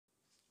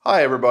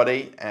Hi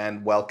everybody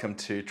and welcome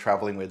to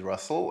Traveling with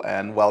Russell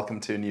and welcome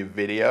to a new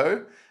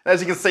video. And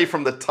as you can see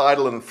from the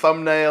title and the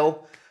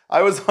thumbnail,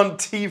 I was on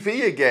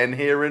TV again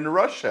here in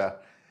Russia.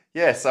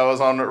 Yes, I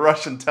was on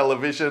Russian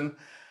television.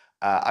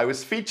 I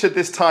was featured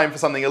this time for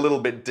something a little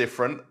bit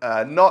different,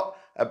 not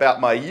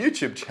about my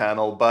YouTube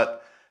channel,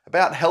 but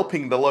about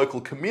helping the local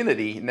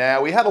community.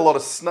 Now, we had a lot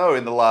of snow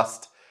in the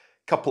last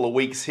couple of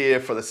weeks here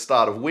for the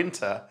start of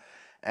winter,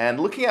 and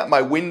looking out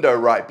my window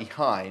right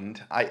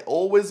behind, I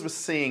always was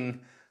seeing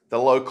the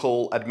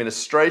local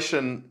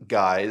administration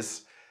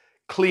guys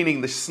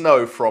cleaning the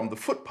snow from the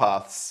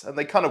footpaths, and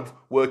they kind of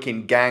work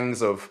in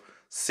gangs of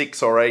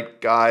 6 or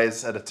 8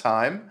 guys at a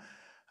time.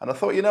 And I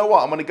thought, you know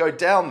what, I'm going to go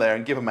down there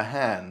and give them a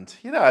hand,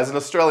 you know, as an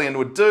Australian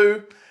would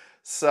do.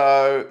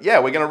 So yeah,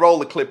 we're going to roll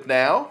the clip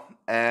now.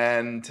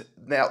 And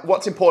now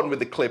what's important with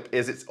the clip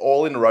is it's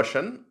all in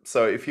Russian.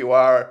 So if you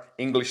are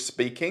English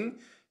speaking,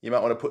 you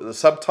might want to put the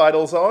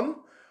subtitles on,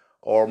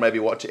 or maybe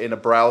watch it in a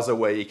browser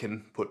where you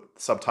can put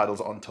subtitles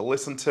on to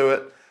listen to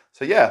it.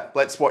 So yeah,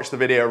 let's watch the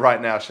video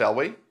right now, shall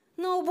we?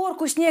 На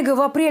уборку снега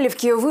в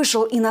Апрелевке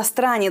вышел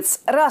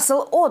иностранец.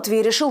 Рассел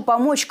Отви решил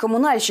помочь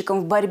коммунальщикам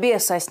в борьбе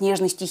со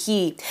снежной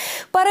стихией.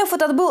 Порыв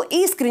этот был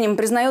искренним,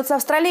 признается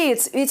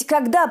австралиец. Ведь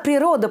когда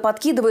природа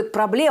подкидывает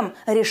проблем,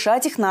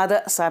 решать их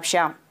надо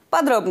сообща.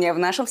 Подробнее в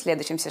нашем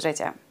следующем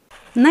сюжете.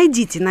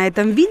 Найдите на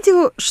этом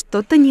видео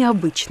что-то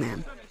необычное.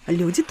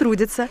 Люди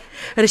трудятся,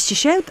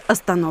 расчищают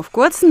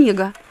остановку от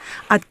снега,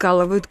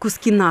 откалывают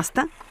куски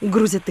наста,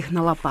 грузят их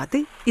на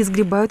лопаты и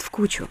сгребают в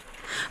кучу.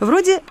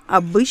 Вроде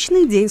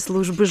обычный день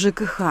службы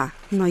ЖКХ,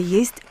 но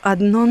есть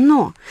одно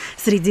 «но».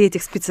 Среди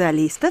этих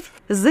специалистов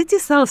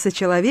затесался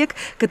человек,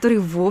 который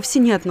вовсе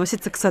не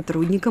относится к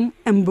сотрудникам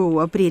МБУ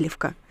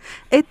 «Апрелевка».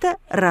 Это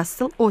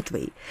Рассел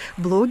Отвей,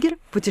 блогер,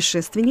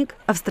 путешественник,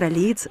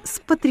 австралиец с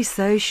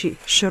потрясающей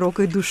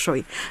широкой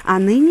душой, а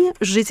ныне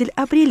житель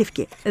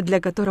Апрелевки, для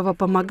которого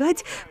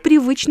помогать –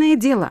 привычное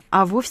дело,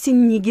 а вовсе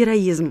не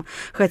героизм,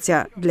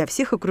 хотя для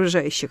всех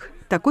окружающих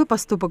такой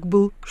поступок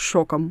был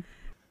шоком.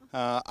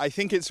 Я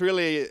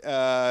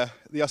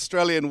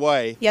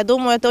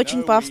думаю, это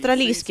очень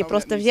по-австралийски,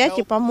 просто взять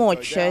и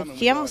помочь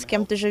тем, с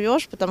кем ты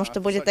живешь, потому что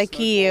были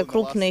такие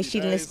крупные,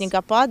 сильные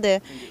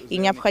снегопады, и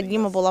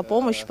необходима была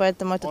помощь,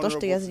 поэтому это то,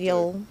 что я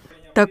сделал.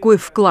 Такой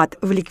вклад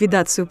в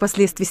ликвидацию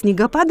последствий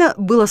снегопада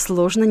было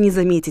сложно не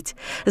заметить.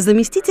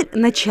 Заместитель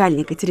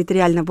начальника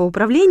территориального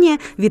управления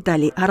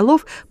Виталий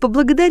Орлов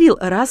поблагодарил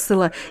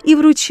Рассела и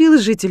вручил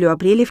жителю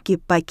Апрелевки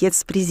пакет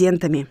с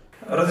презентами.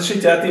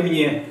 Разрешите от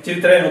имени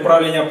территориального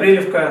управления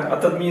Апрелевка,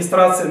 от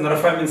администрации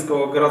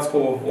Наро-Фоминского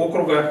городского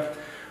округа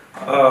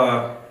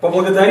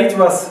поблагодарить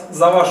вас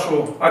за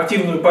вашу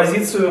активную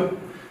позицию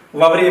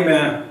во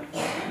время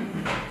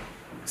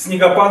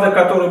снегопада,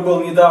 который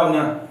был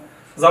недавно,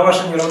 за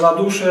ваше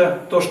неравнодушие,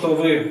 то, что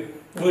вы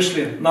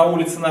вышли на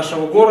улицы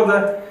нашего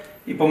города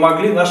и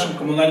помогли нашим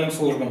коммунальным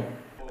службам.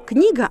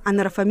 Книга о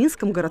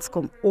Наро-Фоминском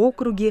городском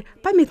округе,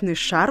 памятный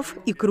шарф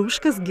и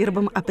кружка с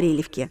гербом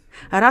Апрелевки.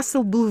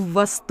 Рассел был в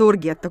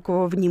восторге от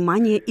такого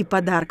внимания и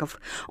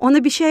подарков. Он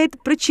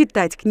обещает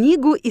прочитать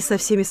книгу и со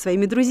всеми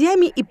своими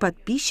друзьями и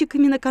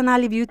подписчиками на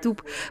канале в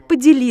YouTube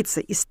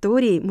поделиться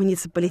историей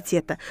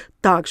муниципалитета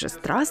так же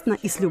страстно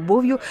и с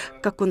любовью,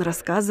 как он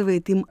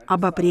рассказывает им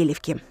об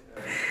Апрелевке.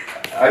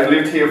 I've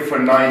lived here for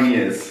 9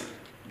 years,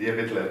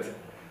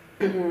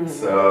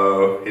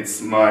 so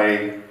it's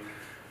my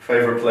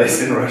favorite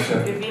place in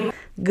Russia.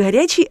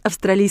 Горячий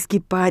австралийский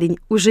парень,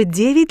 уже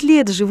 9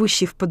 лет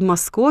живущий в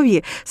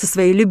Подмосковье со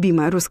своей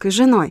любимой русской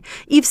женой,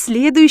 и в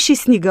следующий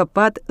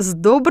снегопад с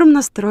добрым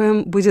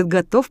настроем будет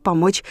готов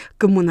помочь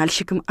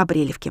коммунальщикам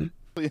Апрелевки.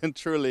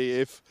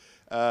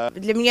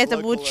 Для меня это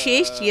будет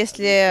честь,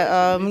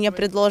 если мне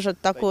предложат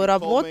такую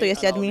работу,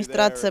 если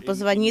администрация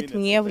позвонит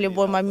мне в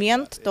любой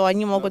момент, то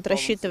они могут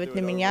рассчитывать на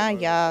меня,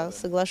 я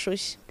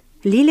соглашусь.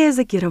 Лилия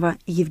Закирова,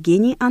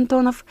 Евгений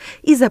Антонов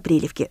из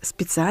Апрелевки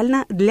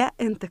специально для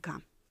НТК.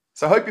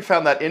 So I hope you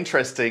found that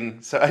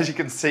interesting. So as you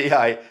can see,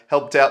 I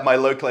helped out my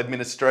local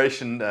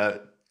administration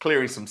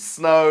clearing some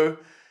snow,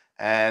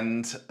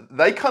 and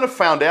they kind of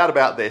found out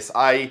about this.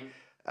 I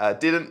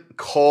didn't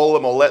call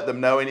them or let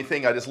them know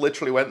anything. I just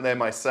literally went there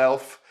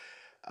myself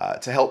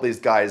to help these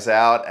guys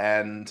out,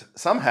 and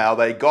somehow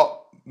they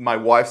got my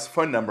wife's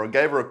phone number and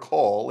gave her a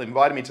call,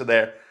 invited me to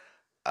their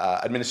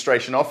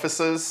administration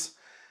offices,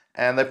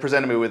 and they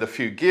presented me with a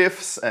few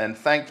gifts and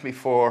thanked me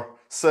for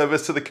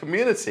service to the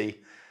community.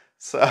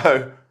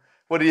 So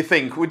what do you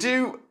think? Would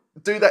you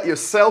do that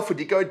yourself? Would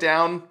you go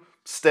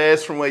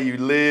downstairs from where you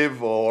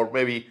live or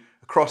maybe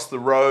across the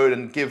road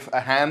and give a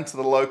hand to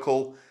the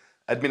local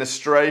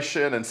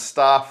administration and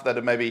staff that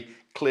are maybe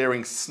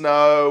clearing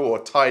snow or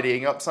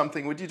tidying up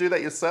something? Would you do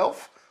that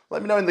yourself?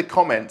 Let me know in the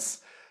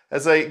comments.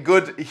 As a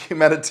good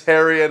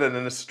humanitarian and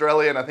an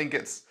Australian, I think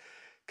it's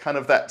kind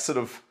of that sort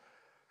of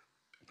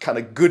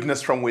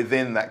goodness from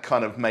within that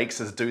kind of makes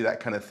us do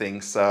that kind of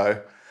thing.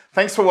 So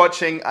thanks for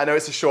watching. I know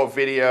it's a short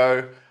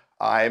video.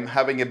 I'm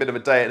having a bit of a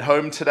day at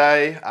home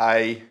today.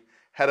 I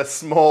had a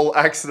small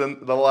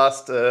accident the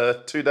last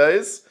 2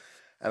 days,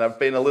 and I've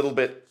been a little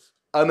bit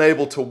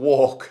unable to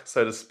walk,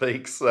 so to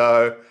speak.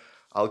 So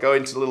I'll go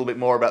into a little bit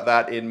more about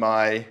that in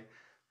my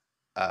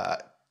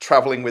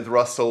Traveling with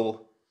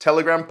Russell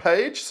Telegram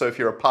page. So if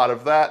you're a part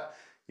of that,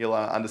 you'll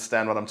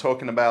understand what I'm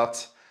talking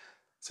about.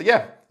 So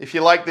yeah, if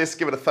you like this,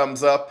 give it a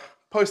thumbs up,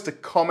 post a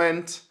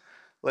comment,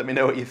 let me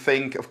know what you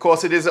think. Of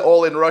course, it is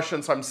all in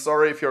Russian, so I'm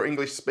sorry if you're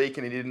English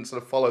speaking and you didn't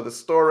sort of follow the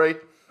story.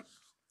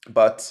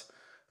 But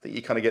I think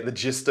you kind of get the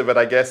gist of it,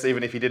 I guess,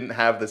 even if you didn't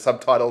have the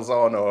subtitles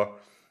on or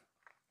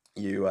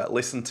you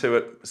listen to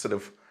it sort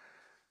of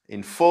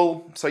in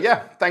full. So yeah,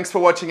 thanks for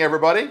watching,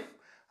 everybody.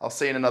 I'll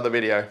see you in another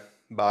video.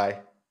 Bye.